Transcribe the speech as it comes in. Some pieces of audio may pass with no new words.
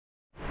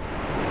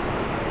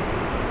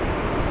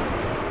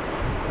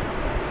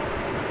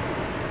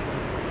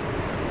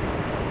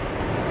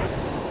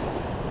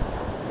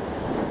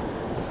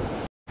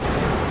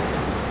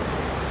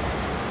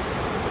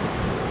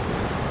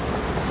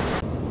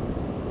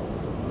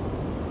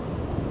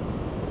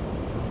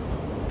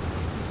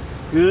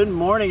Good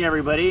morning,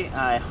 everybody.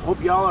 I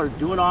hope y'all are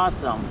doing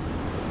awesome.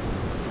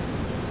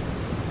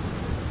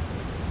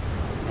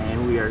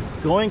 And we are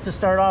going to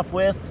start off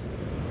with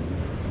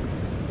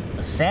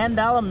a sand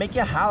dollar make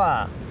ya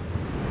holla.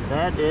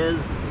 That is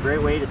a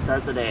great way to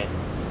start the day.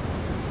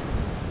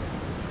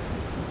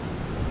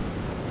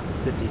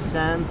 50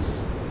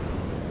 cents.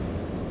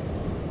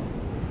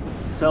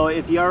 So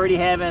if you already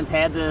haven't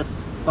had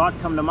this thought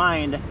come to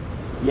mind,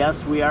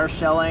 yes, we are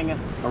shelling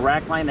a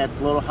rack line that's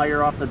a little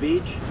higher off the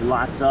beach.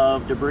 Lots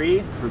of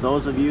debris. For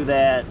those of you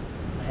that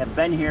have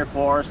been here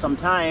for some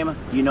time,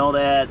 you know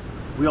that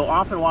we'll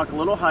often walk a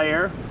little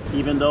higher,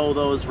 even though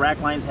those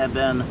rack lines have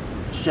been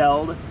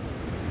shelled,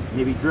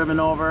 maybe driven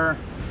over,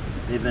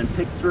 they've been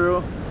picked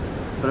through.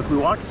 But if we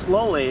walk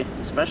slowly,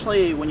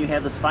 especially when you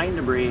have this fine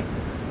debris,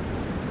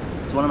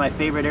 it's one of my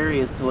favorite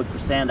areas to look for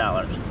sand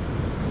dollars.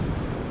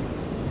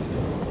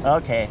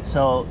 Okay,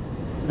 so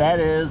that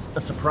is a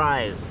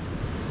surprise.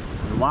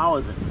 Wow,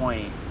 is it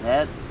pointy?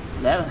 That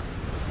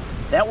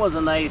was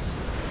a nice.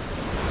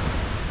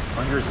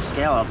 Oh, here's a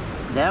scallop.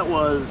 That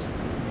was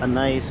a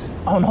nice.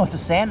 Oh no, it's a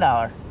sand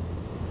dollar.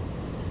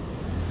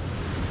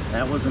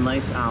 That was a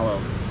nice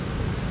olive.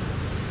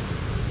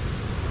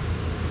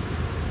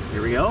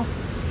 Here we go.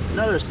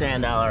 Another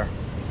sand dollar.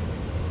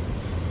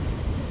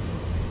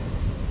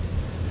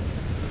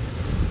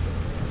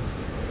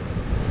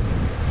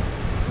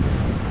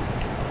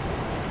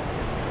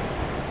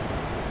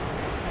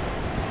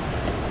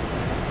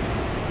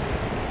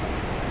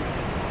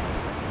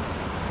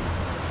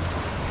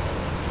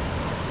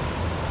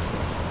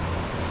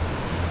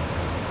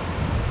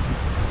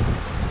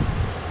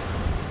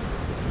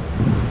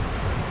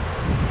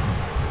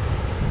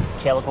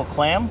 Calico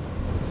clam.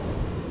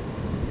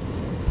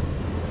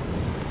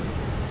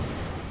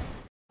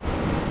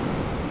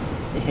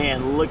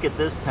 And look at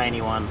this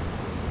tiny one.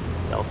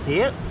 Y'all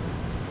see it?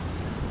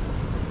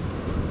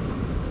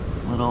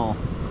 Little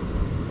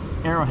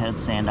arrowhead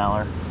sand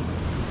dollar.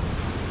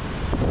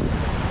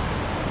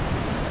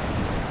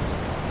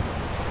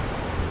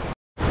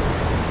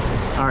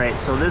 All right,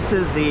 so this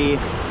is the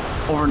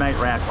overnight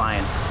rack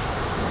line.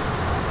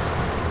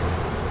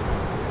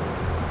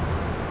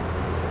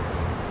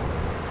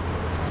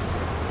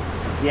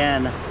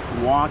 Again,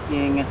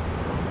 walking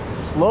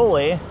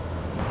slowly.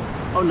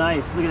 Oh,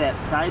 nice. Look at that,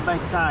 side by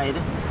side.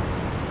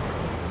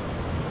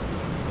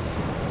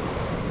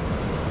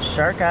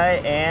 Shark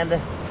eye and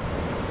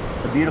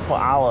the beautiful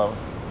olive.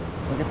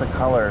 Look at the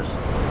colors.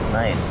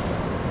 Nice.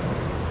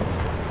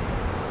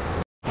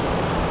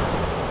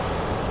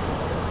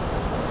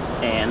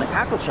 And the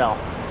cockle shell.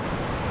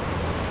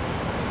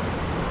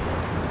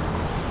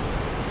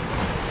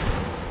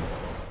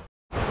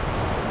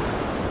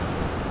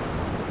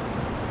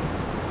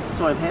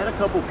 So I've had a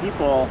couple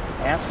people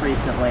ask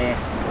recently,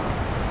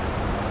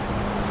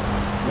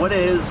 what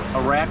is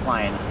a rack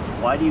line?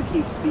 Why do you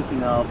keep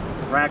speaking of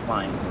rack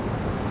lines?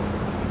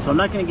 So I'm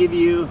not going to give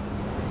you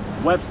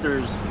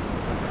Webster's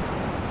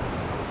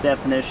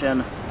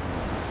definition.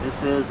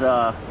 This is,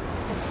 oh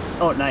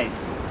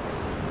nice,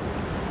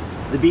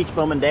 the Beach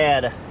Bum and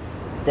Dad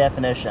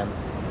definition.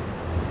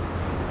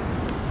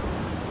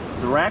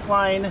 The rack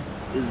line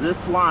is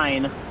this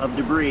line of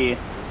debris.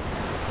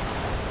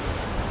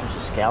 There's a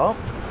scallop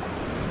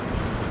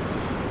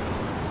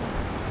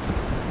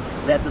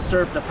that the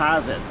surf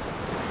deposits.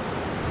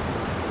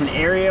 It's an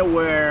area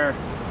where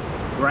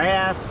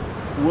grass,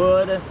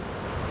 wood,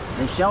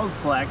 and shells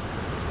collect.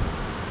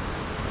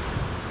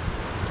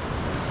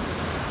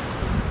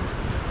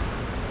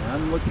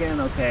 I'm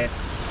looking, okay,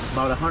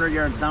 about 100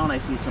 yards down I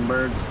see some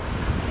birds.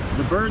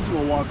 The birds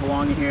will walk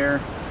along here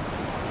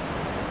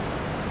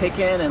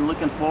picking and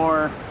looking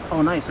for,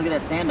 oh nice, look at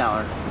that sand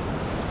dollar.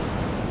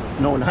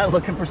 No, not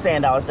looking for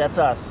sand dollars, that's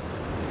us.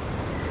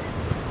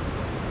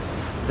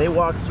 They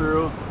walk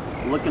through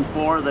looking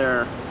for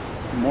their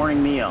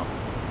morning meal.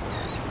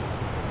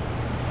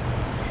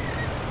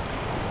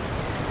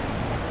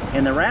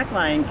 And the rack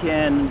line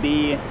can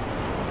be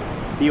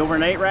the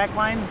overnight rack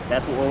line.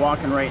 That's what we're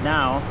walking right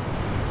now.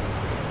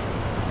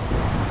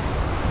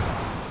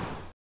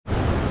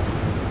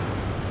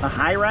 A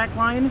high rack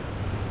line.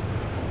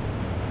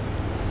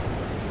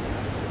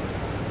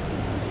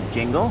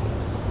 Jingle.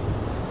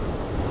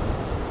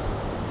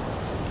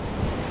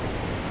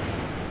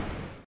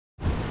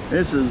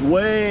 This is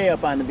way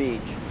up on the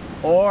beach,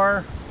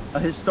 or a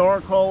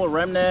historical,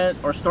 remnant,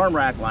 or storm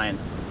rack line.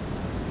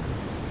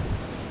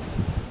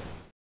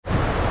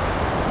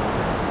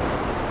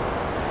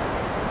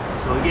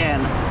 So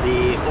again,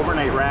 the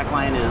overnight rack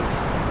line is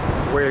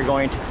where you're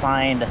going to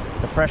find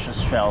the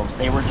freshest shells.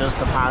 They were just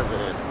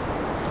deposited.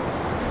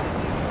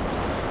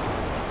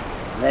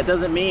 That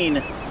doesn't mean,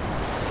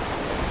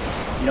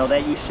 you know,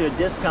 that you should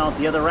discount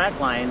the other rack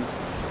lines.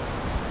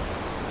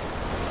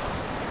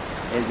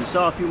 As you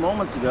saw a few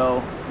moments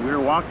ago, we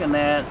were walking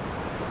that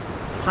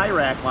high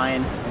rack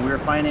line and we were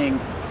finding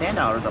sand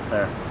dollars up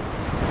there.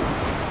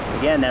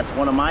 Again, that's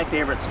one of my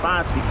favorite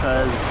spots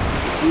because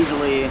it's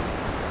usually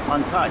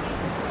untouched.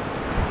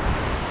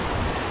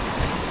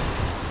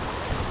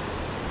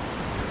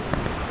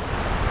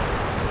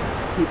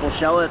 people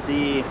shell it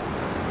the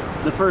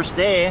first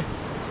day,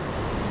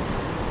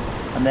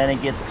 and then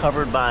it gets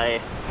covered by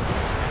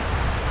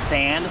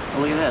sand.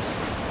 Oh, look at this.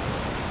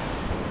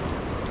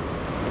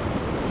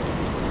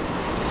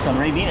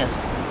 Sunray Venus.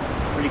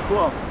 Pretty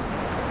cool.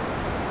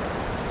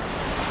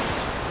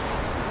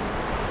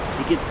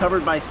 It gets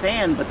covered by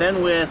sand, but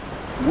then with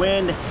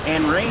wind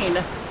and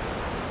rain,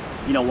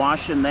 you know,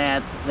 washing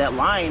that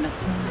line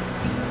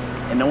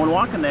and no one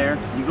walking there,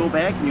 you go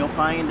back and you'll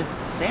find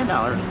sand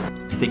dollars.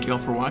 Thank you all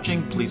for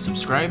watching. Please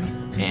subscribe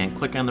and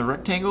click on the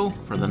rectangle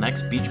for the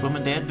next Beach Bum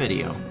and Dad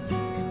video.